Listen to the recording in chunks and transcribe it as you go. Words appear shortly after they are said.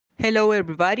Hello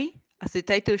everybody! As the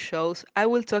title shows, I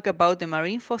will talk about the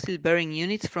marine fossil-bearing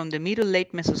units from the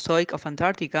Middle-Late Mesozoic of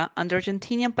Antarctica and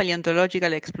Argentinian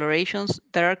paleontological explorations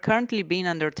that are currently being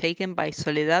undertaken by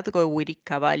Soledad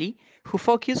Gowiri-Cavalli, who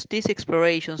focus these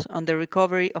explorations on the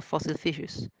recovery of fossil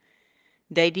fishes.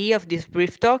 The idea of this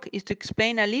brief talk is to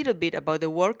explain a little bit about the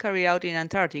work carried out in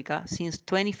Antarctica since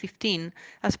 2015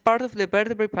 as part of the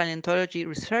Vertebrate Paleontology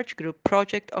Research Group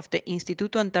project of the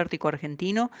Instituto Antártico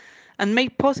Argentino and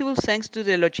made possible thanks to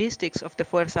the logistics of the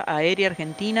Fuerza Aérea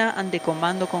Argentina and the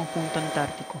Comando Conjunto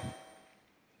Antártico.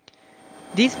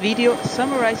 This video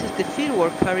summarizes the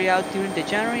fieldwork carried out during the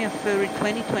January and February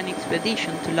 2020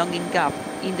 expedition to Longing Gap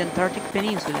in the Antarctic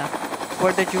Peninsula,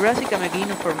 where the Jurassic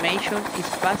Ameghino Formation is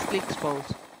vastly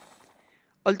exposed.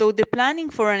 Although the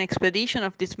planning for an expedition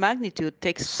of this magnitude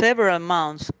takes several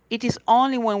months, it is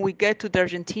only when we get to the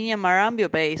Argentinian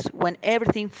Marambio base when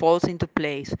everything falls into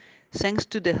place, thanks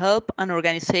to the help and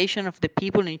organization of the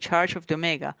people in charge of the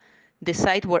Omega, the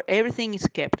site where everything is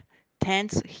kept: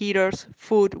 tents, heaters,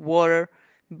 food, water,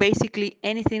 basically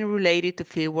anything related to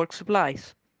fieldwork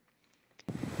supplies.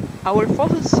 Our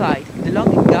fossil site, the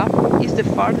Longing Gap, is the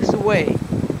farthest away.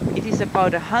 It is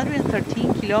about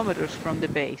 113 kilometers from the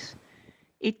base.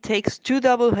 It takes 2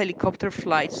 double helicopter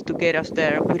flights to get us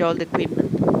there with all the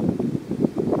equipment.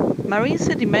 Marine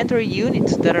sedimentary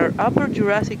units that are Upper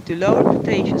Jurassic to Lower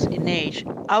Cretaceous in age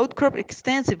outcrop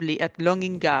extensively at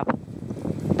Longing Gap.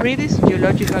 Previous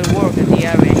geological work at the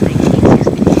area in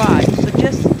 1965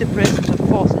 suggested the presence of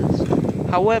fossils.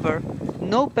 However,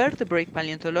 no vertebrate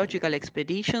paleontological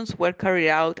expeditions were carried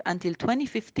out until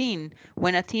 2015,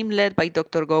 when a team led by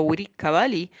Dr.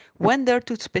 Gowiri-Cavalli went there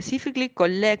to specifically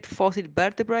collect fossil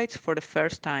vertebrates for the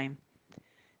first time.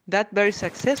 That very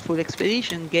successful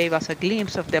expedition gave us a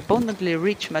glimpse of the abundantly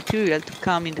rich material to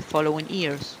come in the following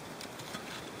years.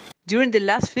 During the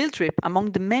last field trip,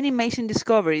 among the many amazing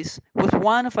discoveries was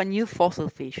one of a new fossil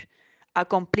fish, a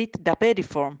complete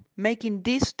dapediform, making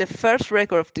this the first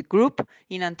record of the group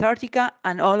in Antarctica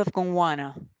and all of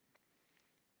Gondwana.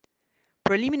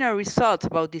 Preliminary results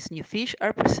about this new fish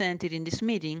are presented in this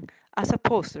meeting as a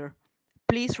poster.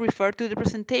 Please refer to the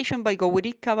presentation by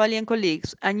Gowiri-Cavalli and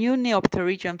colleagues, a new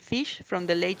neopterygian fish from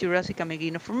the Late Jurassic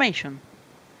Ameghino Formation.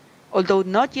 Although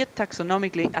not yet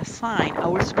taxonomically assigned,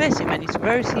 our specimen is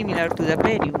very similar to the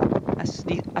Dapedium,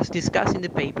 as discussed in the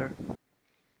paper.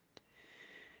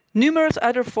 Numerous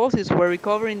other fossils were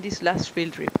recovered in this last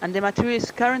field trip, and the material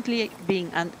is currently being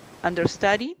under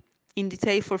study in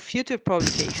detail for future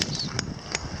publications.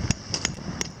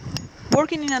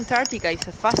 Working in Antarctica is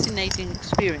a fascinating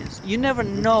experience. You never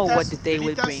know what the day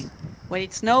will bring. When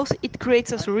it snows, it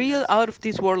creates a surreal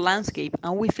out-of-this-world landscape,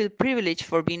 and we feel privileged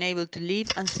for being able to live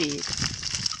and see it.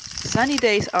 Sunny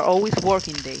days are always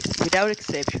working days, without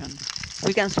exception.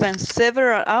 We can spend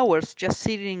several hours just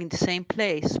sitting in the same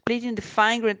place, splitting the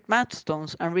fine-grained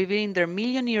mudstones and revealing their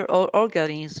million-year-old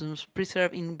organisms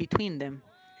preserved in between them.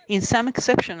 In some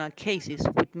exceptional cases,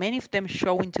 with many of them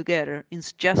showing together in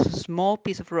just a small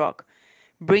piece of rock,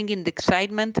 bringing the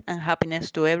excitement and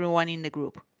happiness to everyone in the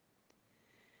group.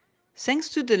 Thanks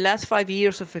to the last 5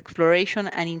 years of exploration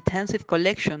and intensive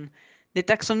collection, the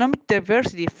taxonomic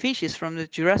diversity of fishes from the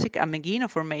Jurassic Ameghino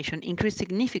Formation increased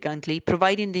significantly,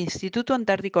 providing the Instituto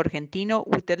Antártico Argentino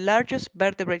with the largest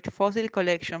vertebrate fossil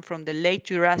collection from the Late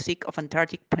Jurassic of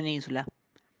Antarctic Peninsula.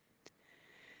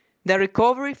 The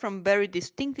recovery from very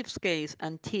distinctive scales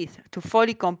and teeth to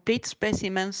fully complete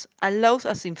specimens allows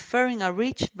us inferring a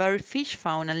rich, varied fish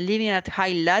fauna living at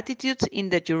high latitudes in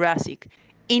the Jurassic.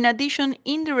 In addition,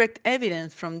 indirect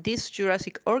evidence from these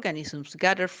Jurassic organisms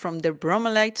gathered from their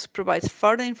bromeliads provides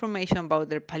further information about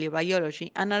their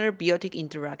paleobiology and other biotic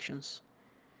interactions.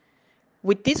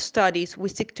 With these studies, we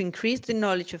seek to increase the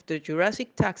knowledge of the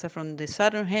Jurassic taxa from the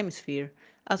Southern Hemisphere,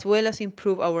 as well as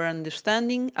improve our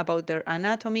understanding about their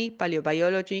anatomy,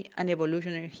 paleobiology, and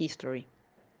evolutionary history.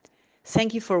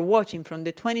 Thank you for watching from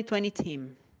the 2020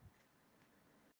 team.